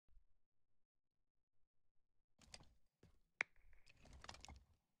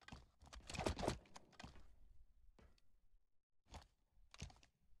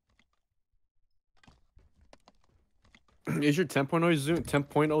Is your 10.0 zoom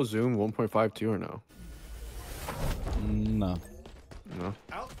 10.0 zoom 1.52 or no? No. No.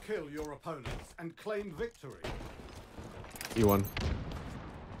 Outkill your opponents and claim victory. You won.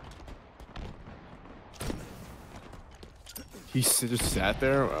 He just sat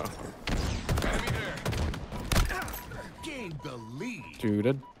there. Wow. Enemy there. Gain the lead.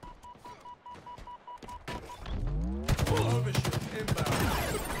 Dude. Overshoot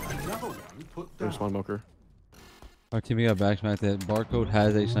inbound. Another one put down. There's one moker. Our team got backsmacked. That barcode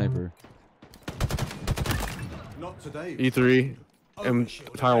has a sniper. Not today. E3 and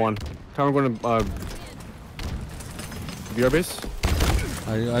Tower 1. Tower 1 going to VR base.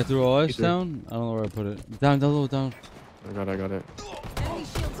 I threw OS E3. down. I don't know where I put it. Down, down, down. I got it. Enemy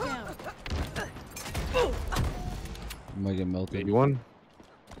shields down. I might get melted. Maybe one.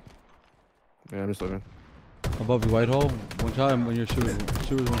 Yeah, I'm just looking. Above you, Whitehall. One shot, and when you're shooting,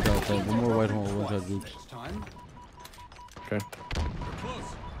 shooters one shot. So one more Whitehall, one shot Jukes. Next time. Okay.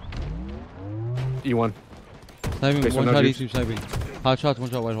 E1. Sniping, Okay, so one no shot Jukes. E2 sniping. Hot shots, one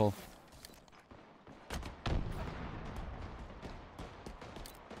shot Whitehall.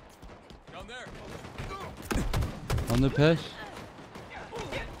 Down there. On the pitch.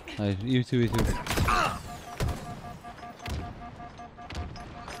 Nice. E2, E2.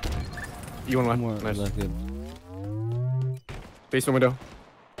 E1 One left. more Nice. left, good. Basement window.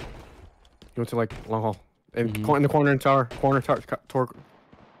 You went to like long hall. And Mhm. in the corner in tower. Tower.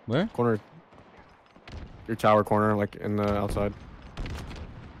 Where? Corner. Your tower corner, like in the outside.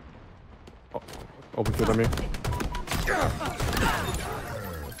 Oh, open field on me.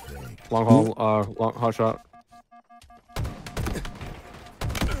 Long haul, long hot shot.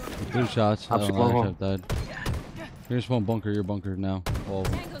 Two shots. I Opposite don't know. long I hall. have died. Here's one bunker. You're bunkered now. All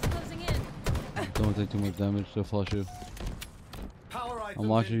of them. Tango's closing in. Don't take too much damage. They'll flush you. Power items I'm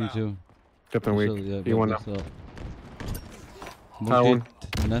watching you inbound. too. Dipping weak. E1 now. Tower one.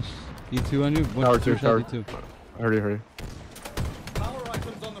 Nest. E2 on you. One, Tower two two, shot tower. E2. Hurry, hurry. Power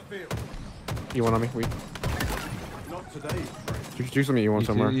items on the field. E1 on me. Weak. Not today. Juice on me. E1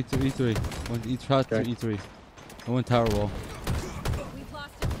 somewhere. E2, E3. One each shot to Okay. E3. I went tower wall. We've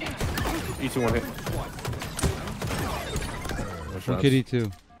lost it. E2 one hit. One kid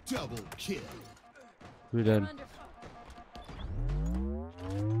E2. Double kill. Three dead. Under.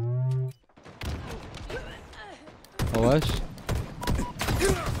 OS.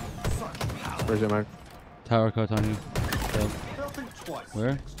 Where's it, Mike? Tower cut on you. Dead. They'll think twice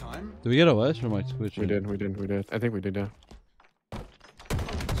Where? next time. Did we get OS or am I switching? We did. I think we did, yeah.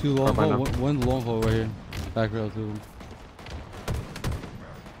 Two long Far haul. behind One long haul right here. Back rail, two of them.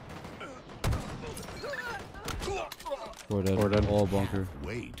 Four dead. Four dead. All bunker.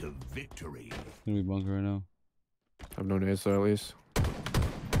 Way to victory. Gonna be bunker right now. I have no nades, so at least.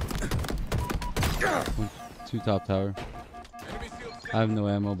 One, two top tower. I have no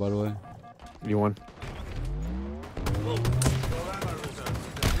ammo, by the way. E1.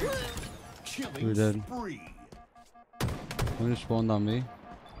 Three dead. Spree. One just spawned on me.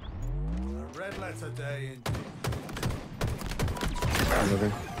 A red letter day indeed. I'm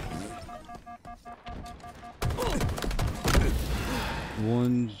living.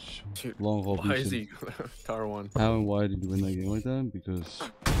 One Dude, long haul. Why is beacon. he Tower 1? How and why did you win that game like that? Because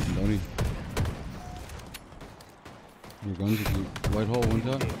money. Your guns, if you white hole one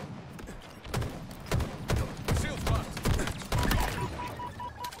shot.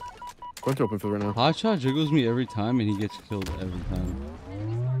 Going to open field right now. Hot shot jiggles me every time and he gets killed every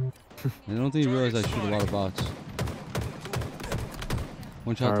time. I don't think he realized I shoot a lot of bots.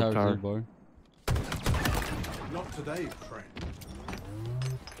 One shot Tower, tower, tower. third bar. Not today, friend.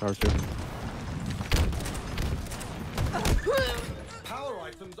 Tower 2. Power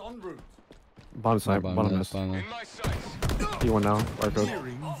items en route. Bottom side. Bottom nest. bottom left. my sights. E1 now. Barcode.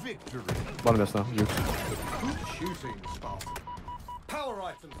 Nearing victory. Bottom nest now. Juice. Good shooting, Spartan. Power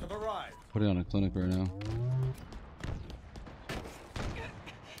items have arrived. Put it on a clinic right now.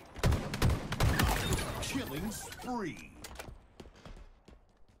 Killing spree.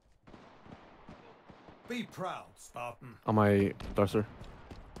 Be proud, Spartan. On my Duster.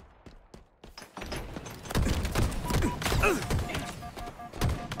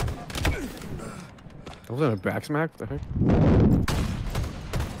 That wasn't a back smack? What the heck?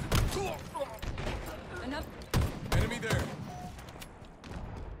 Enough. Enemy there.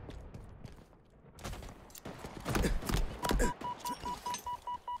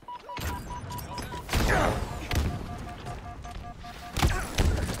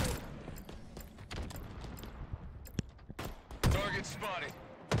 Target spotted.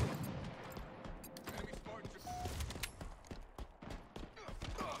 Enemy Spartans.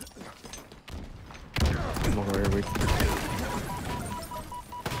 I'm over here weak.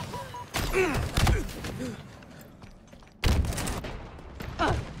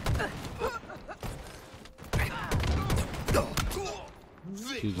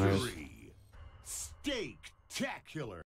 Victory! Steak-tacular!